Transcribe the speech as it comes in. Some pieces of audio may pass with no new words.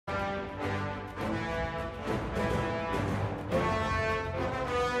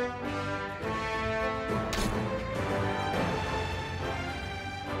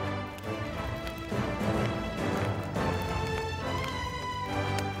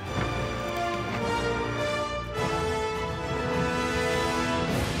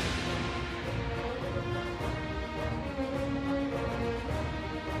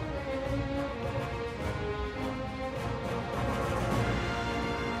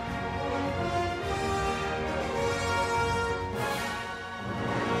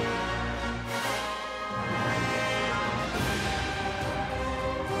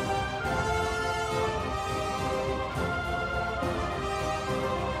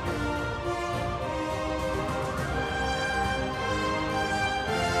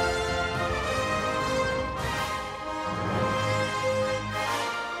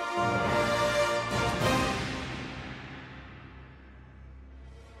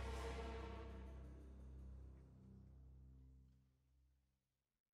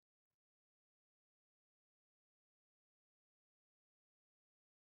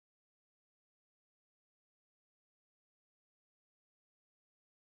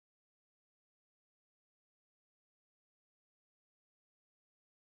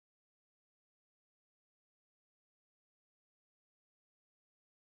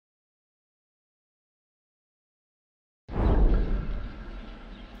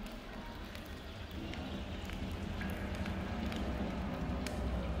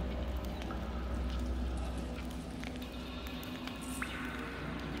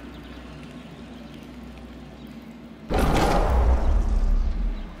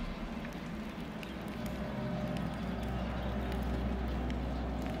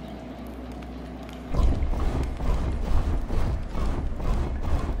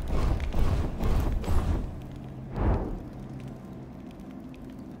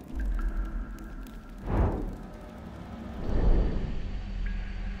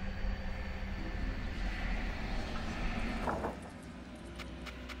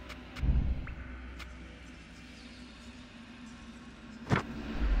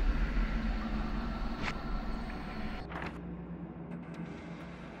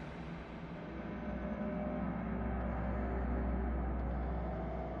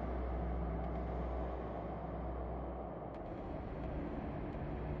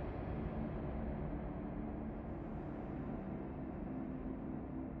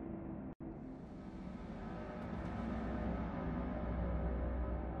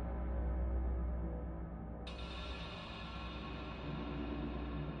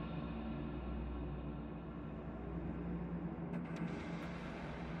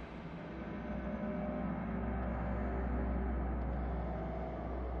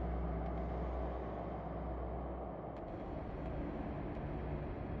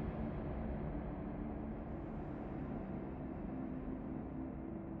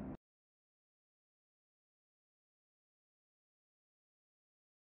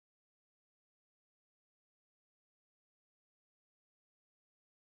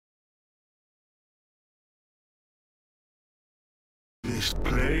This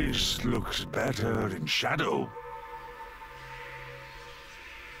place looks better in shadow.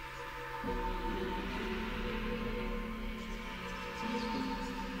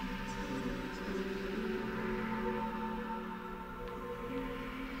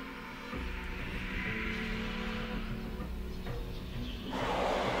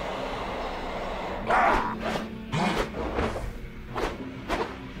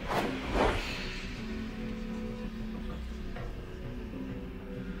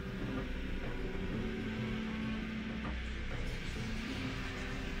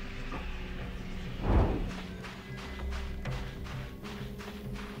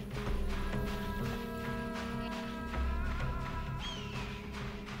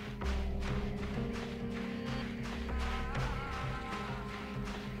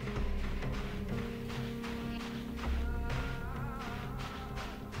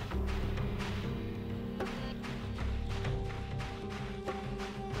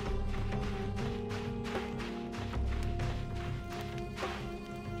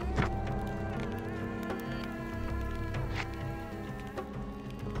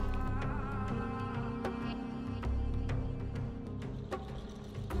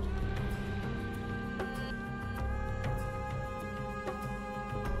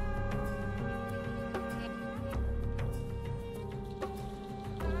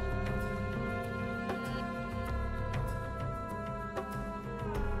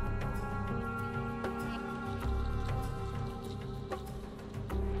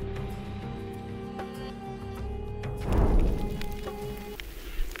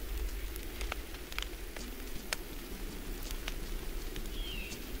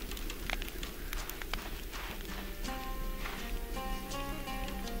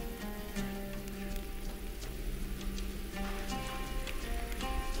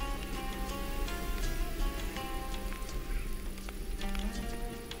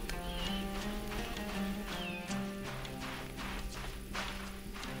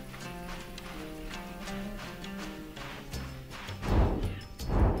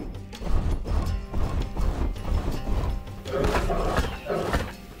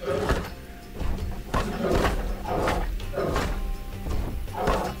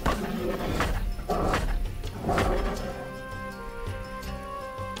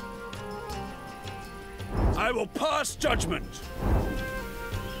 I will pass judgment.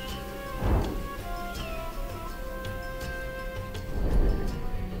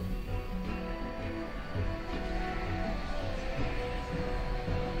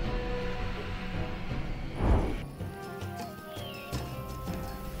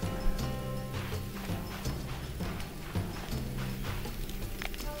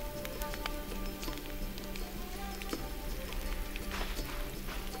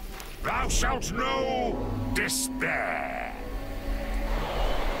 Thou shalt know despair.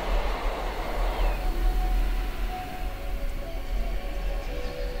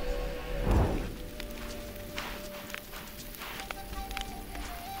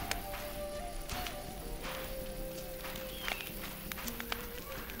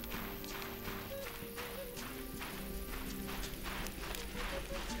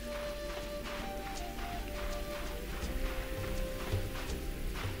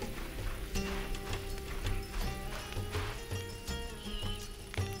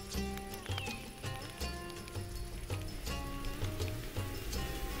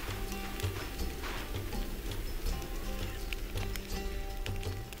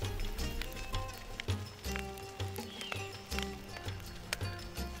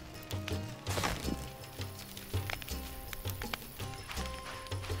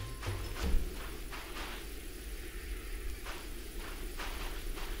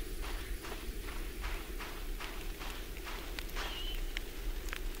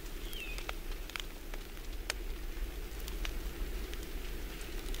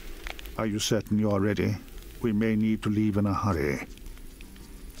 Are you certain you are ready? We may need to leave in a hurry.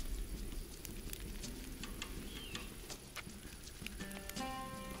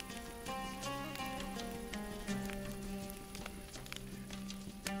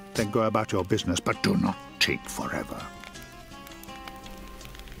 Then go about your business, but do not take forever.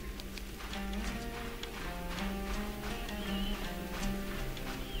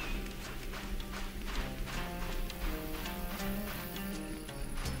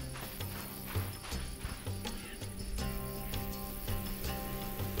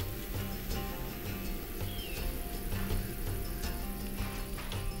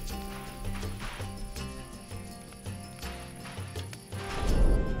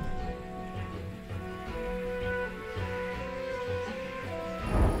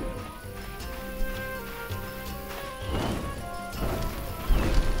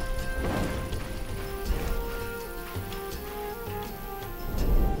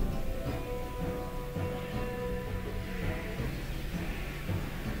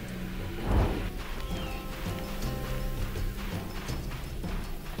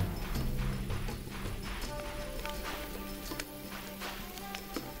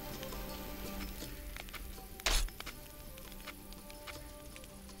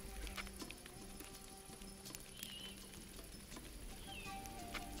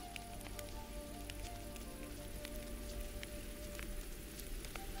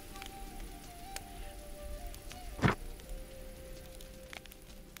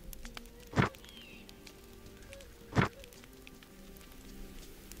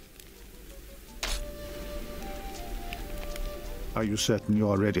 Are you certain you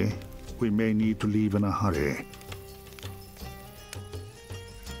are ready? We may need to leave in a hurry.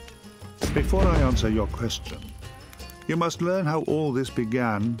 Before I answer your question, you must learn how all this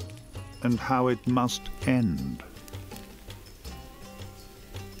began and how it must end.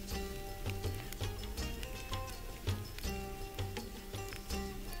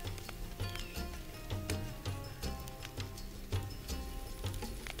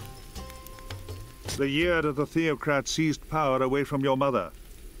 The year that the Theocrat seized power away from your mother,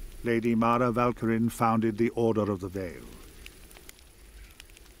 Lady Mara Valkyrin founded the Order of the Veil.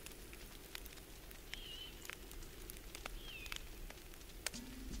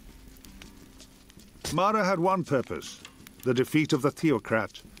 Mara had one purpose, the defeat of the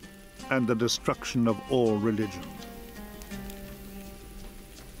Theocrat and the destruction of all religion.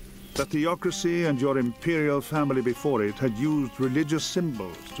 The theocracy and your imperial family before it had used religious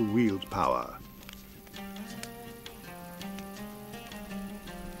symbols to wield power.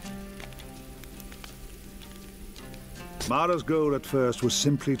 Mara's goal at first was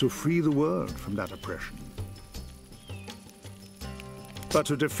simply to free the world from that oppression. But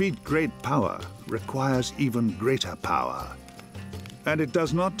to defeat great power requires even greater power. And it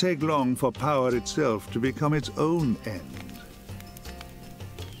does not take long for power itself to become its own end.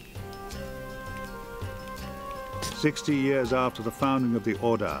 60 years after the founding of the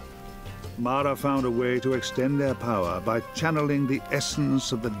Order, Mara found a way to extend their power by channeling the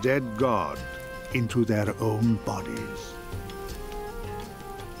essence of the dead god into their own bodies.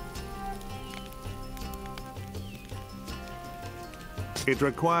 It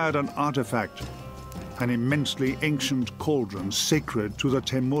required an artifact, an immensely ancient cauldron sacred to the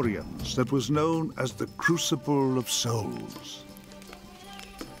Temurians that was known as the Crucible of Souls.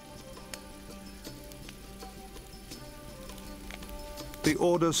 The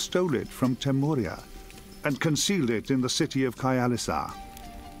Order stole it from Temuria and concealed it in the city of Kyalisa.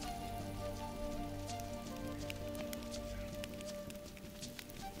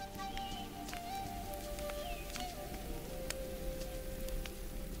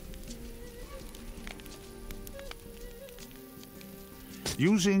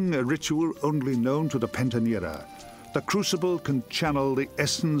 Using a ritual only known to the Pentanera, the Crucible can channel the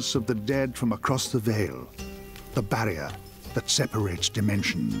essence of the dead from across the veil, the barrier that separates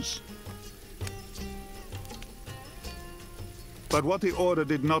dimensions. But what the Order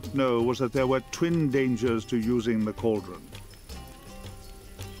did not know was that there were twin dangers to using the cauldron.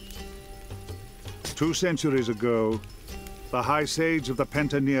 2 centuries ago, the High Sage of the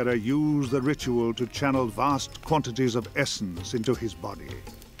Pentanera used the ritual to channel vast quantities of essence into his body,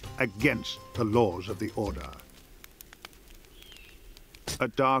 against the laws of the Order. A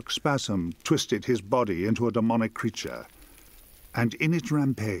dark spasm twisted his body into a demonic creature, and in its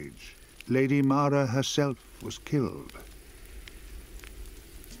rampage, Lady Mara herself was killed.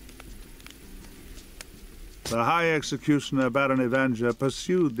 The High Executioner Baron Evanger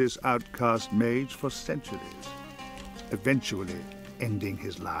pursued this outcast mage for centuries, eventually ending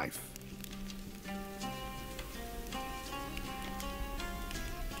his life.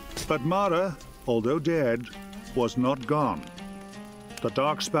 But Mara, although dead, was not gone. The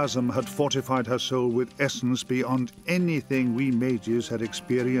dark spasm had fortified her soul with essence beyond anything we mages had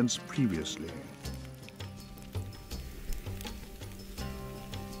experienced previously.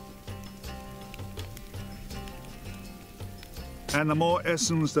 And the more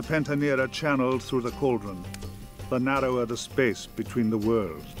essence the Pentanera channeled through the cauldron, the narrower the space between the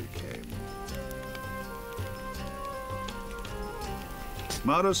worlds became.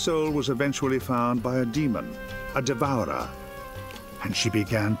 Mara's soul was eventually found by a demon, a devourer, and she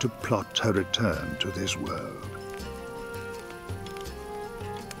began to plot her return to this world.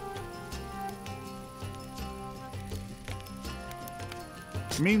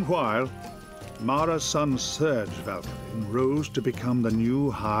 Meanwhile, Mara's son Serge Valkyrin rose to become the new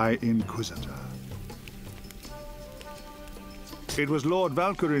High Inquisitor. It was Lord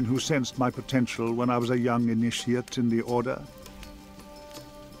Valkyrin who sensed my potential when I was a young initiate in the Order.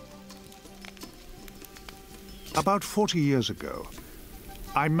 About 40 years ago,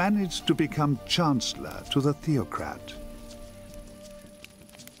 I managed to become Chancellor to the Theocrat.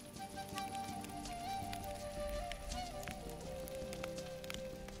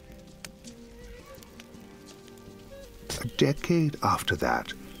 A decade after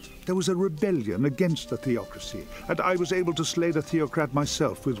that, there was a rebellion against the theocracy, and I was able to slay the Theocrat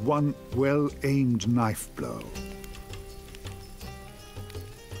myself with one well-aimed knife blow.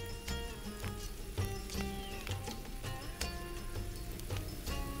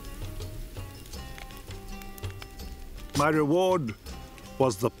 My reward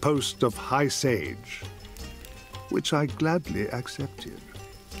was the post of High Sage. which I gladly accepted.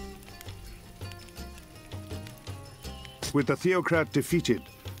 With the theocrat defeated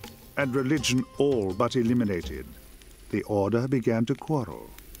and religion all but eliminated, the Order began to quarrel.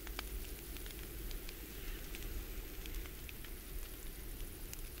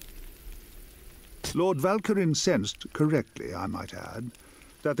 Lord Valkyrin sensed, correctly I might add,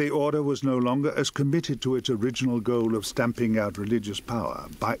 that the Order was no longer as committed to its original goal of stamping out religious power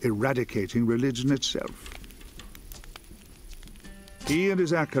by eradicating religion itself. He and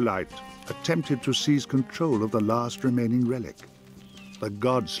his acolyte attempted to seize control of the last remaining relic, the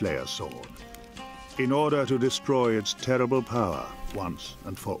Godslayer sword, in order to destroy its terrible power once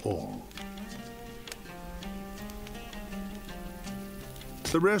and for all.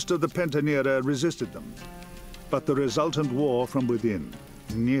 The rest of the Pentanera resisted them, but the resultant war from within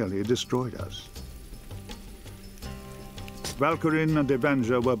nearly destroyed us. Valkyrin and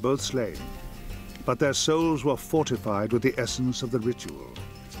Evandja were both slain, but their souls were fortified with the essence of the ritual,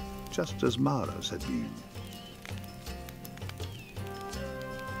 just as Mara's had been.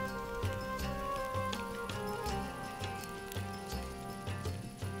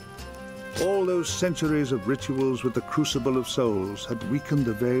 All those centuries of rituals with the Crucible of Souls had weakened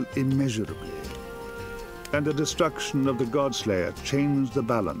the Veil immeasurably, and the destruction of the Godslayer changed the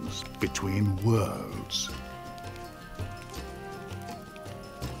balance between worlds.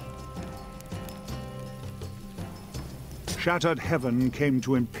 Shattered heaven came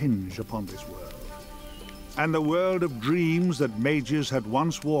to impinge upon this world, and the world of dreams that mages had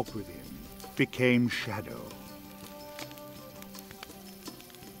once walked within became shadow.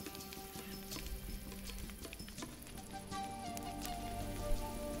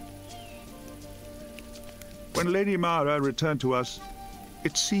 When Lady Mara returned to us,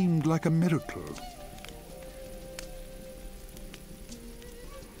 it seemed like a miracle.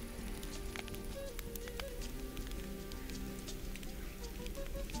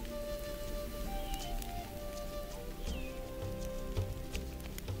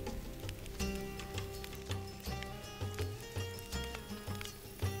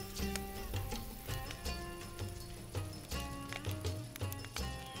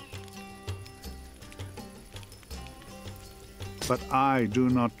 But I do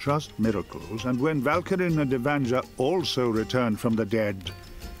not trust miracles, and when Valkyrin and Evandja also returned from the dead,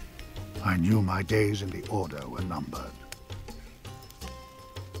 I knew my days in the Order were numbered.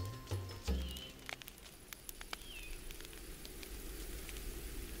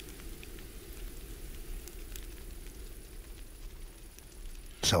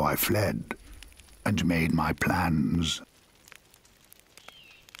 So I fled and made my plans.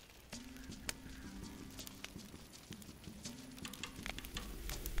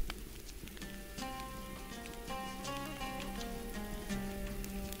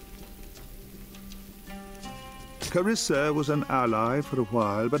 Carissa was an ally for a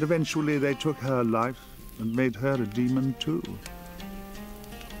while, but eventually they took her life and made her a demon too.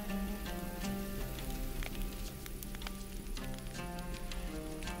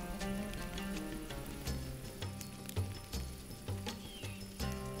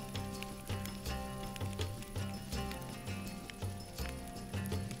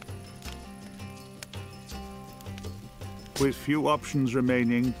 With few options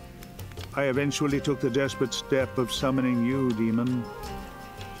remaining, I eventually took the desperate step of summoning you, demon.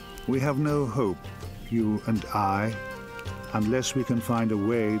 We have no hope, you and I, unless we can find a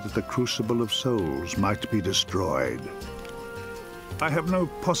way that the Crucible of Souls might be destroyed. I have no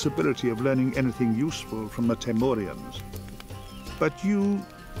possibility of learning anything useful from the Temorians, but you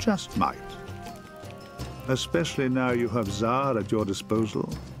just might. Especially now you have Xar at your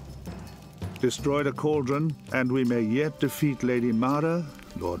disposal. Destroy the Cauldron, and we may yet defeat Lady Mara,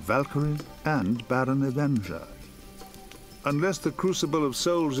 Lord Valkyrin, and Baron Evandja. Unless the Crucible of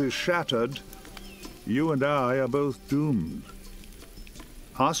Souls is shattered, you and I are both doomed.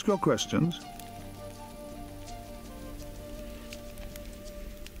 Ask your questions.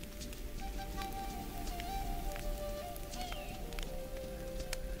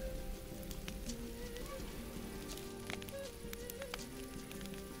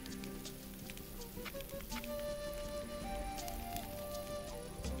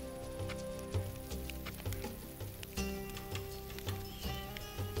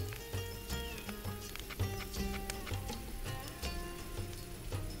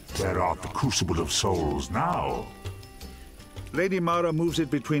 Where art the Crucible of Souls now? Lady Mara moves it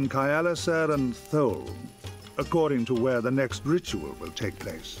between Kyallasar and Thol, according to where the next ritual will take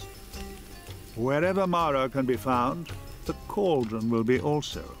place. Wherever Mara can be found, the Cauldron will be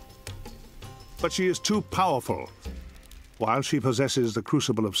also. But she is too powerful. While she possesses the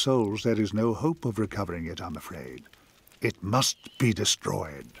Crucible of Souls, there is no hope of recovering it, I'm afraid. It must be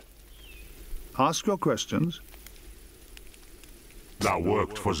destroyed. Ask your questions. Thou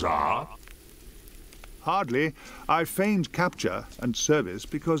worked for Tsar? Hardly. I feigned capture and service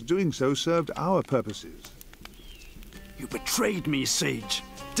because doing so served our purposes. You betrayed me, Sage.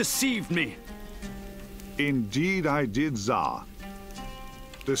 Deceived me. Indeed I did, Tsar.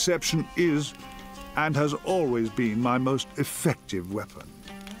 Deception is, and has always been, my most effective weapon.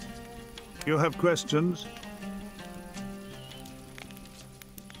 You have questions?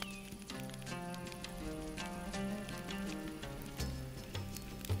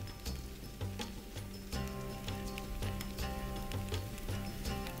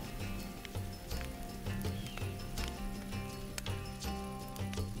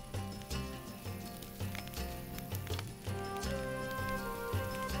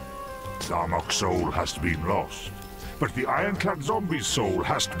 Darmok's soul has been lost, but the Ironclad Zombie's soul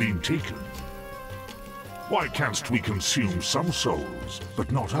has been taken. Why canst we consume some souls, but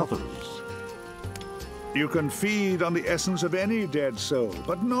not others? You can feed on the essence of any dead soul,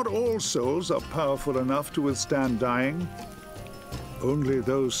 but not all souls are powerful enough to withstand dying. Only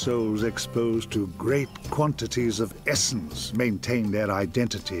those souls exposed to great quantities of essence maintain their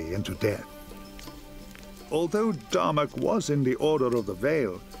identity into death. Although Darmok was in the Order of the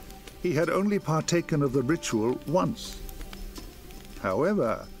Veil, he had only partaken of the ritual once.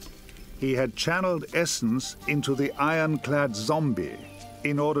 However, he had channeled essence into the Ironclad Zombie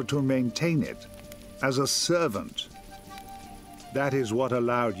in order to maintain it as a servant. That is what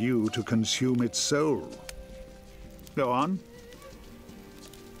allowed you to consume its soul. Go on.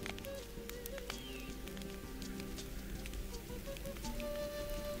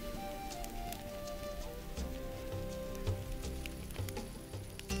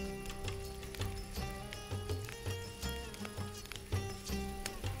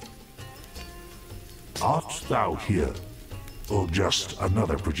 Art thou here, or just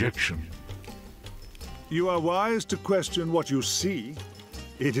another projection? You are wise to question what you see.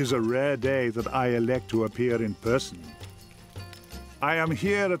 It is a rare day that I elect to appear in person. I am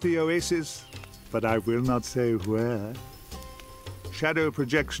here at the Oasis, but I will not say where. Shadow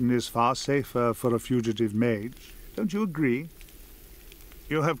projection is far safer for a fugitive mage. Don't you agree?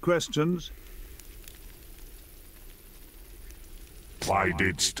 You have questions? Why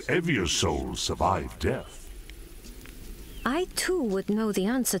didst Evia's soul survive death? I too would know the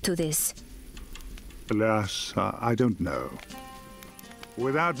answer to this. Alas, I don't know.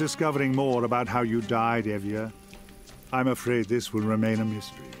 Without discovering more about how you died, Evia, I'm afraid this will remain a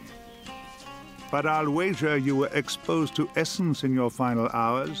mystery. But I'll wager you were exposed to essence in your final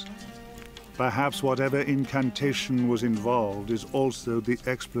hours. Perhaps whatever incantation was involved is also the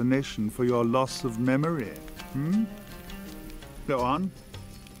explanation for your loss of memory. Go on.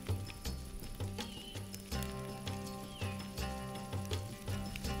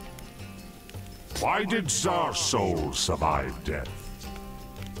 Why did Tsar's soul survive death?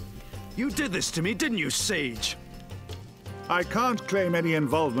 You did this to me, didn't you, Sage? I can't claim any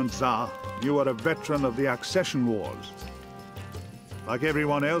involvement, Tsar. You are a veteran of the Accession Wars. Like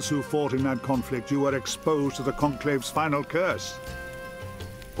everyone else who fought in that conflict, you were exposed to the Conclave's final curse.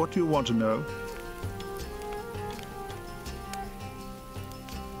 What do you want to know?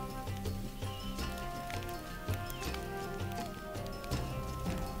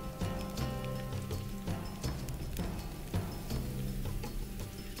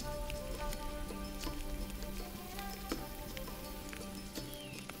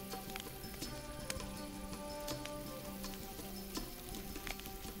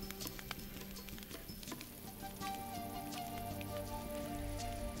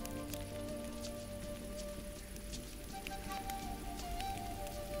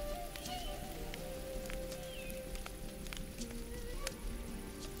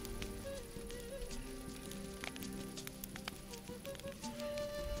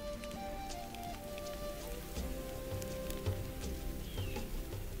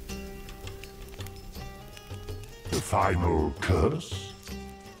 Final curse?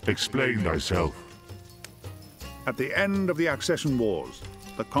 Explain thyself. At the end of the Accession Wars,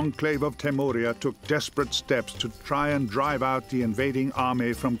 the Conclave of Temuria took desperate steps to try and drive out the invading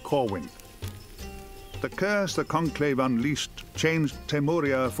army from Corwin. The curse the Conclave unleashed changed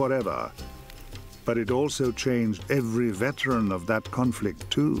Temuria forever, but it also changed every veteran of that conflict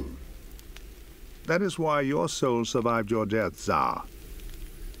too. That is why your soul survived your death, Tsar.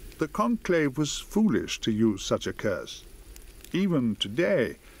 The Conclave was foolish to use such a curse. Even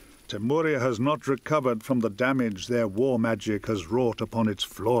today, Temuria has not recovered from the damage their war magic has wrought upon its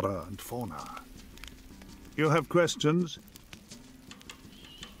flora and fauna. You have questions?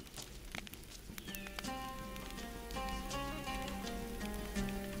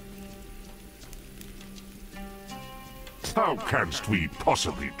 How canst we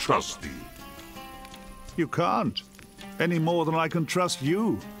possibly trust thee? You can't, any more than I can trust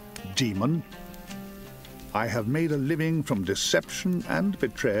you, demon. I have made a living from deception and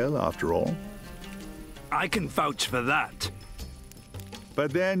betrayal, after all. I can vouch for that.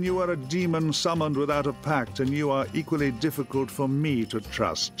 But then you are a demon summoned without a pact, and you are equally difficult for me to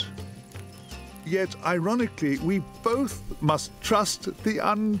trust. Yet, ironically, we both must trust the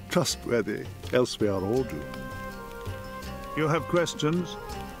untrustworthy, else we are all doomed. You have questions?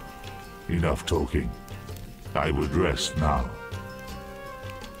 Enough talking. I would rest now.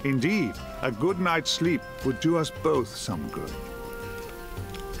 Indeed, a good night's sleep would do us both some good.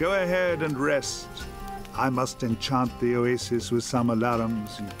 Go ahead and rest. I must enchant the oasis with some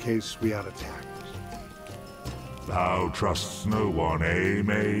alarms in case we are attacked. Thou trustest no one, eh,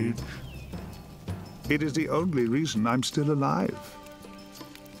 mage? It is the only reason I'm still alive.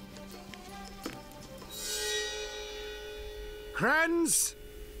 Krenz,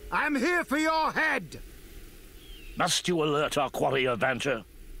 I'm here for your head! Must you alert our quarry, Avenger?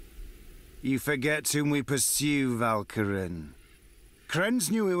 You forget whom we pursue, Valkyrin. Krenz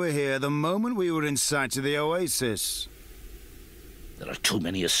knew we were here the moment we were in sight of the oasis. There are too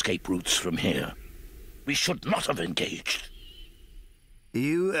many escape routes from here. We should not have engaged.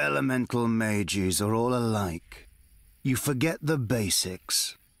 You elemental mages are all alike. You forget the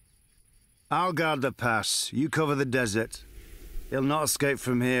basics. I'll guard the pass. You cover the desert. He'll not escape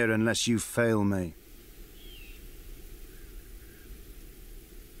from here unless you fail me.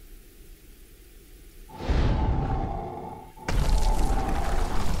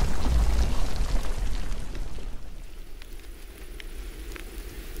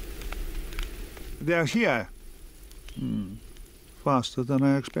 They're here. Faster than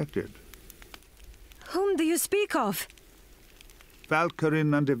I expected. Whom do you speak of?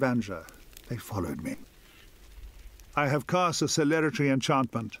 Valkyrin and Avenger. They followed me. I have cast a celerity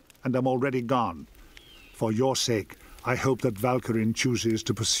enchantment, and am already gone. For your sake, I hope that Valkyrin chooses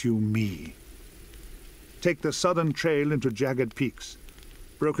to pursue me. Take the southern trail into Jagged Peaks.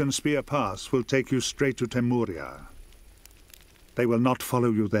 Broken Spear Pass will take you straight to Temuria. They will not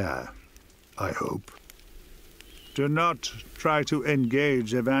follow you there, I hope. Do not try to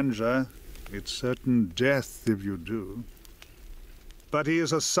engage Avenger. It's certain death if you do. But he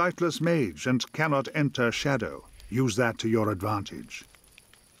is a sightless mage and cannot enter shadow. Use that to your advantage.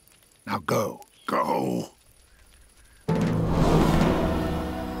 Now go. Go!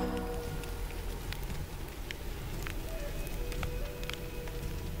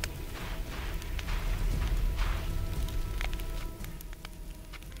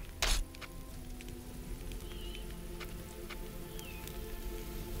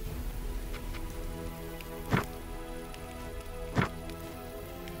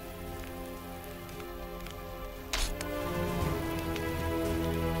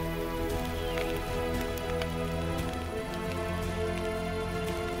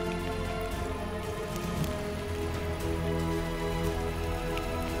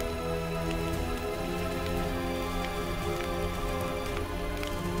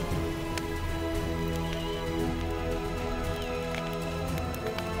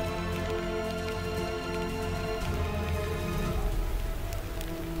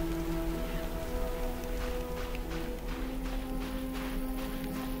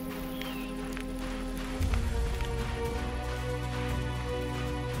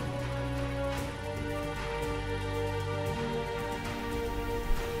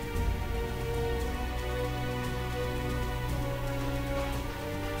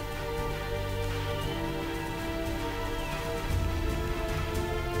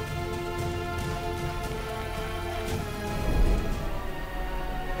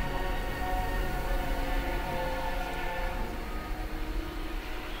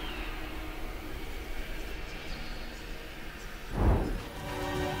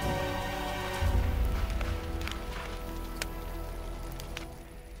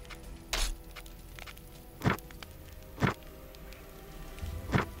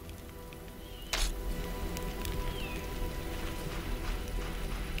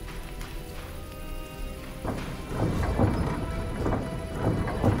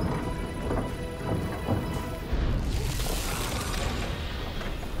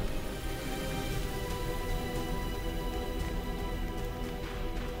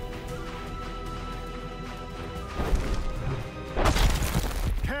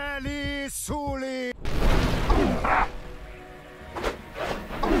 Suli!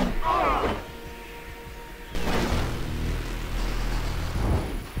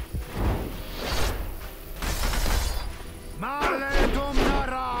 Male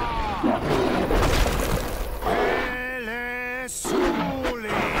Dumnara! Ele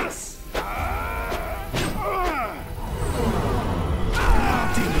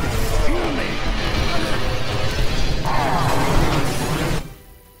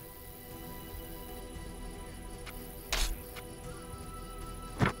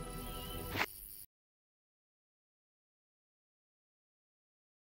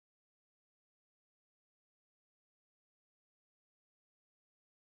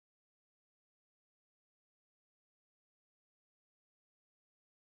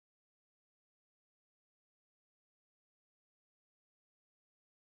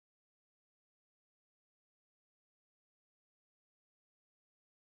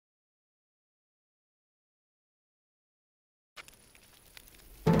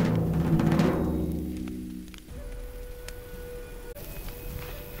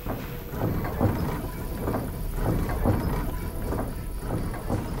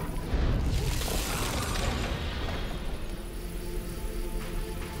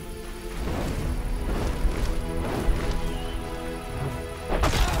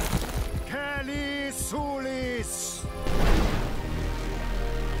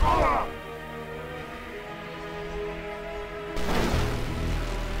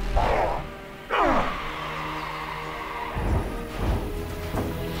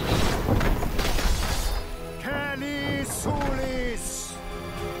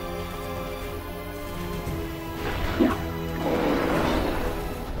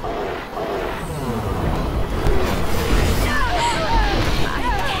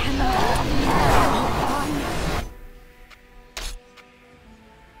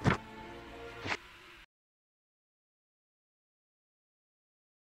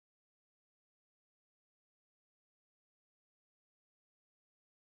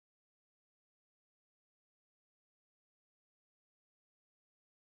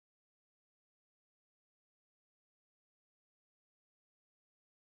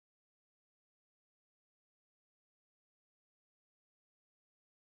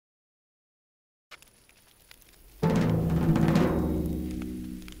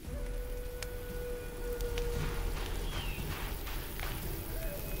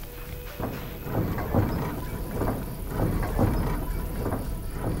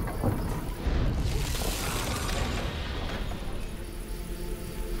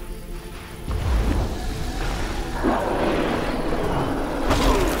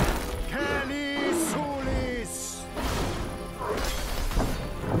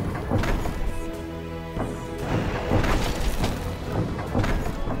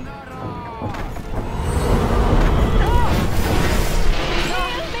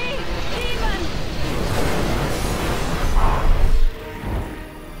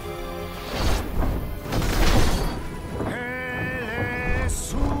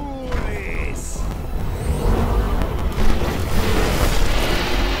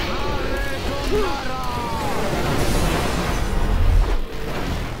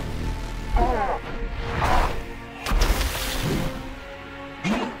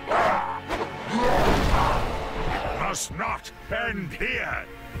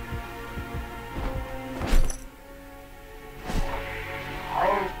here!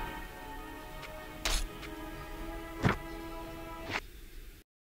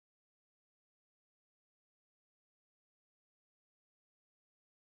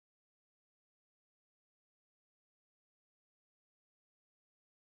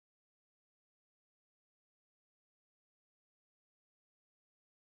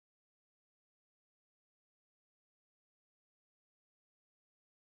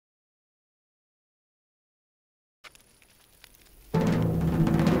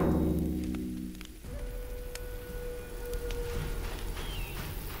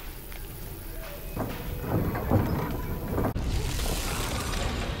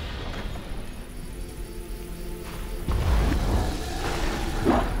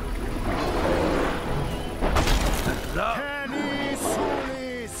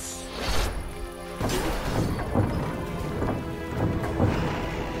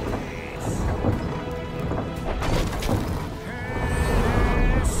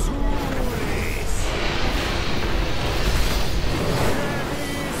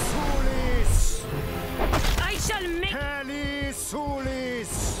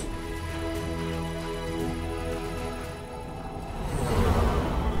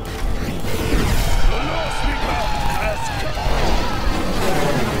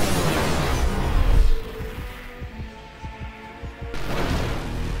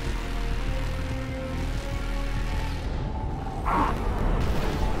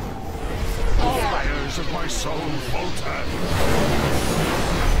 Of my soul falter.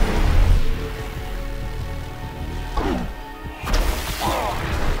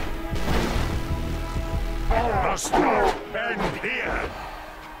 Must not end here.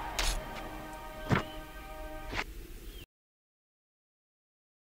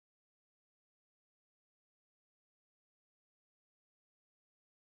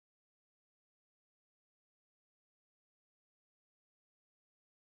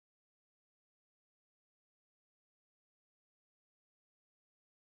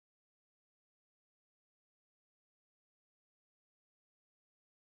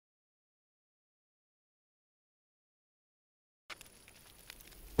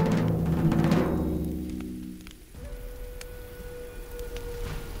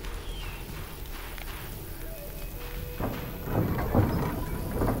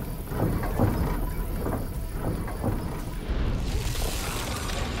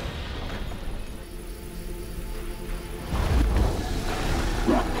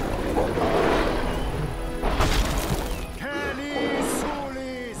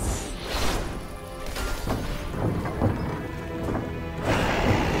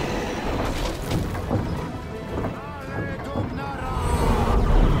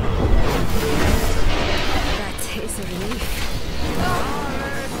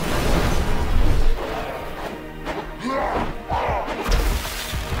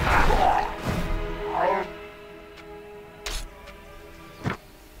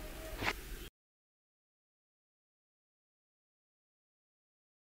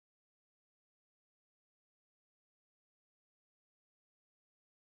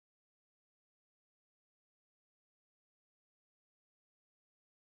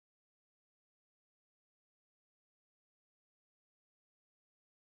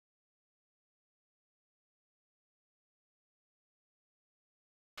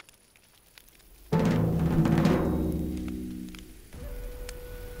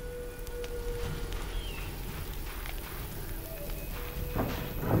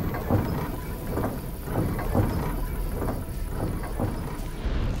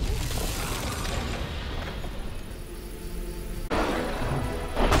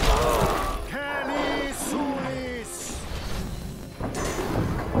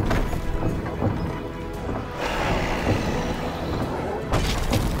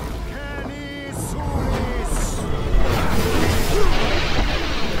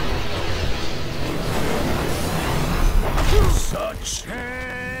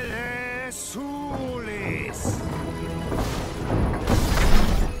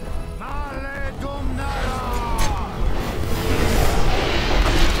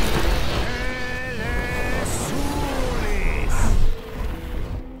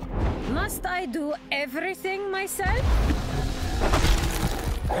 everything myself?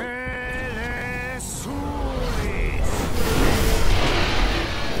 Male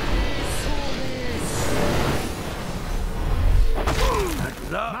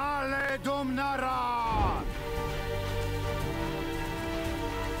Domnara!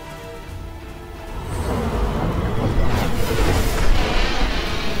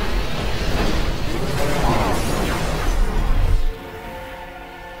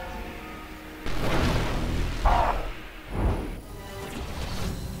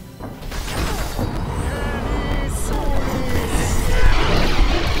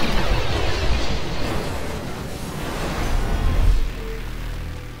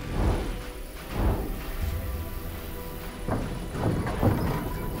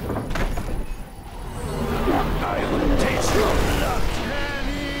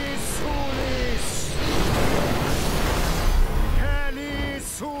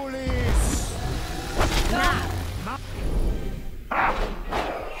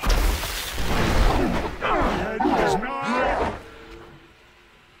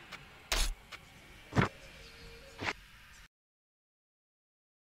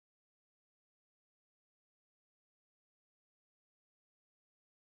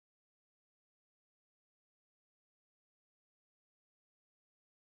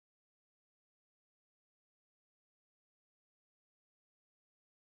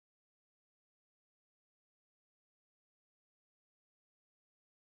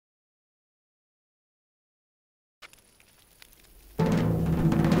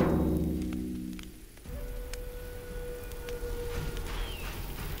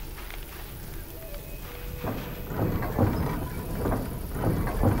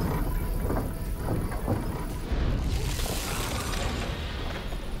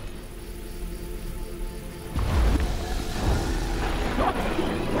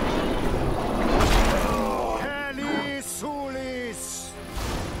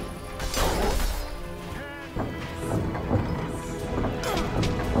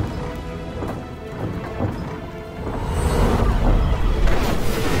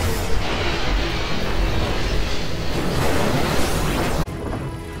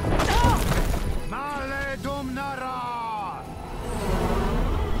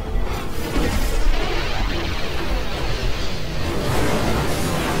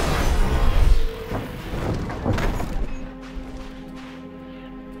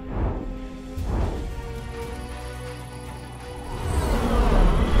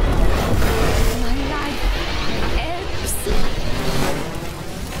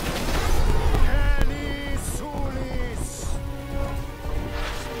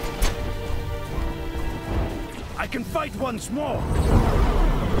 can fight once more!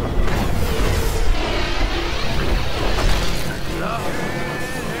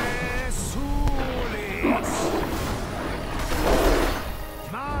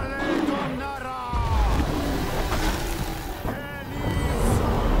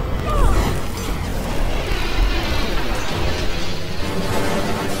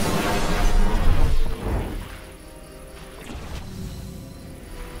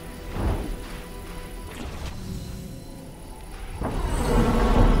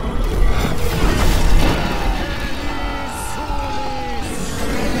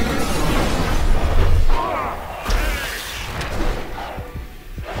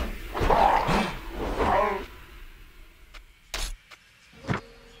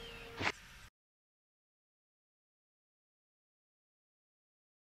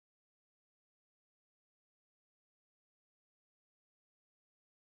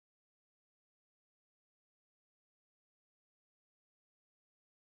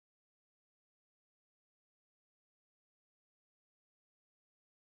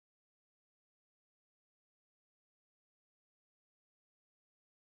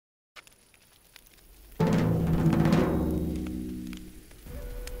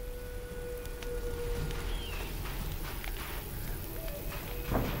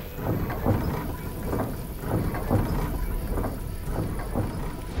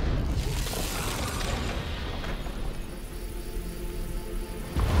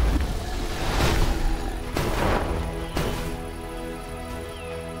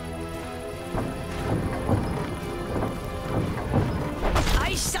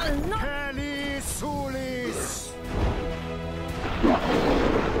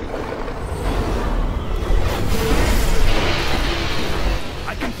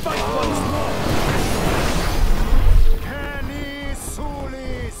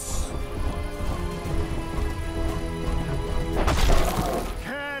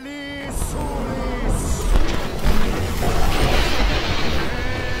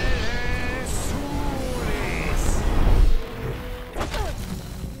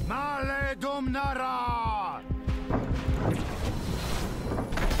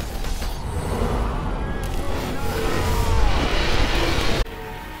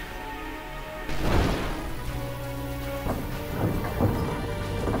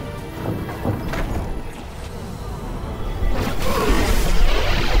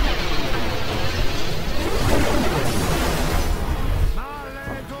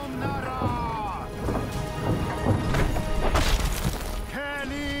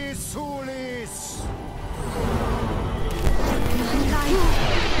 Sulis!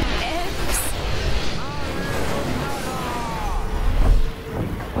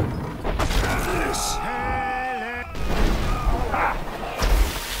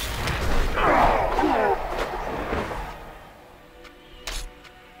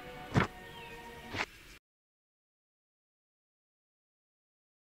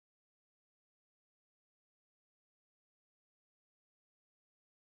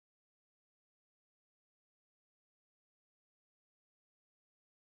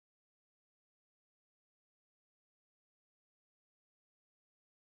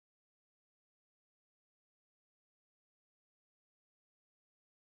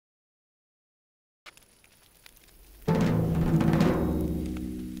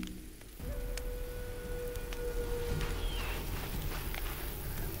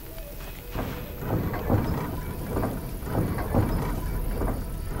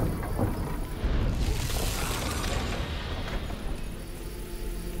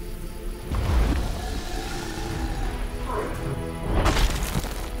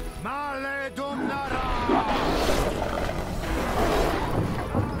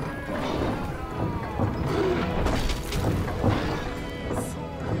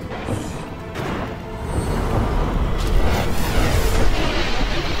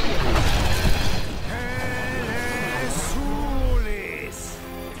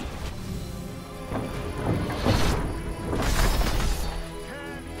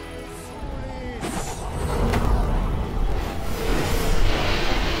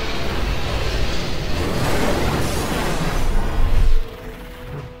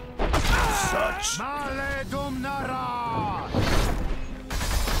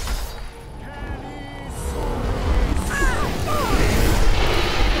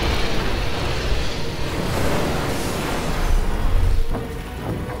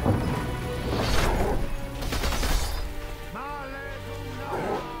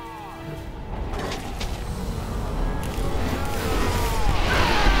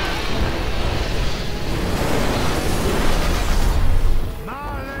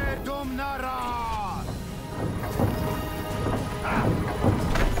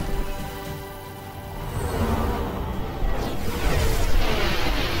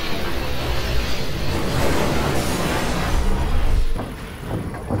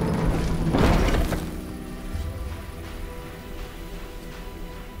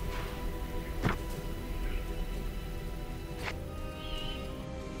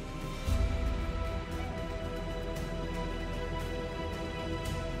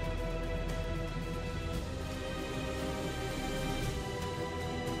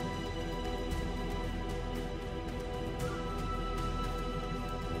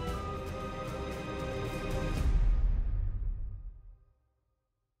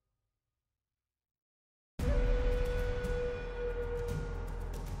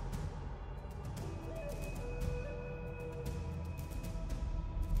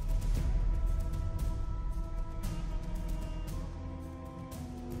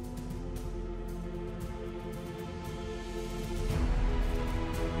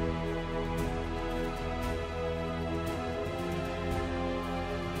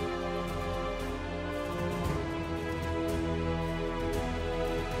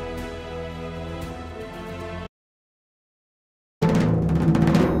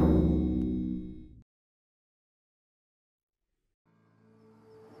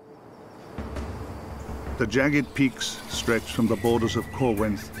 The jagged peaks stretch from the borders of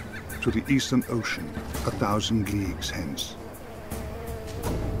Corwynth to the Eastern Ocean, 1,000 leagues hence.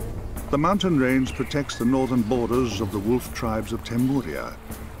 The mountain range protects the northern borders of the wolf tribes of Temuria,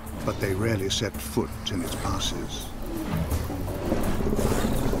 but they rarely set foot in its passes.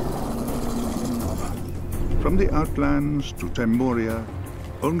 From the outlands to Temuria,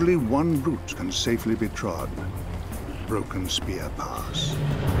 only one route can safely be trod: Broken Spear Pass.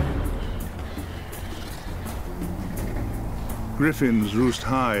 Griffins roost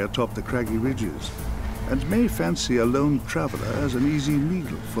high atop the craggy ridges, and may fancy a lone traveler as an easy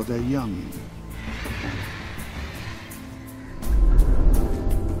meal for their young.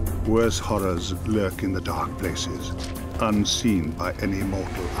 Worse horrors lurk in the dark places, unseen by any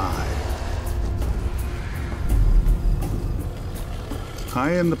mortal eye.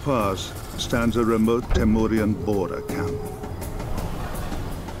 High in the pass stands a remote Temurian border camp.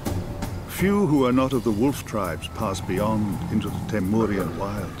 Few who are not of the wolf tribes pass beyond into the Temurian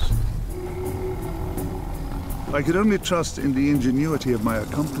wilds. I could only trust in the ingenuity of my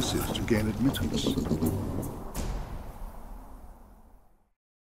accomplices to gain admittance.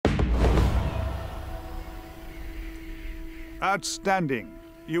 Outstanding.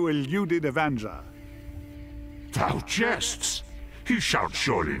 You eluded Avenger. Thou jests! He shall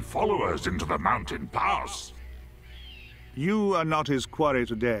surely follow us into the mountain pass. You are not his quarry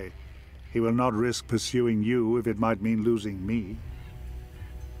today. He will not risk pursuing you if it might mean losing me.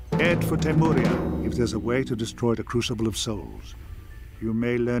 Head for Temuria if there's a way to destroy the Crucible of Souls. You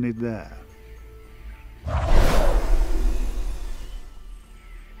may learn it there.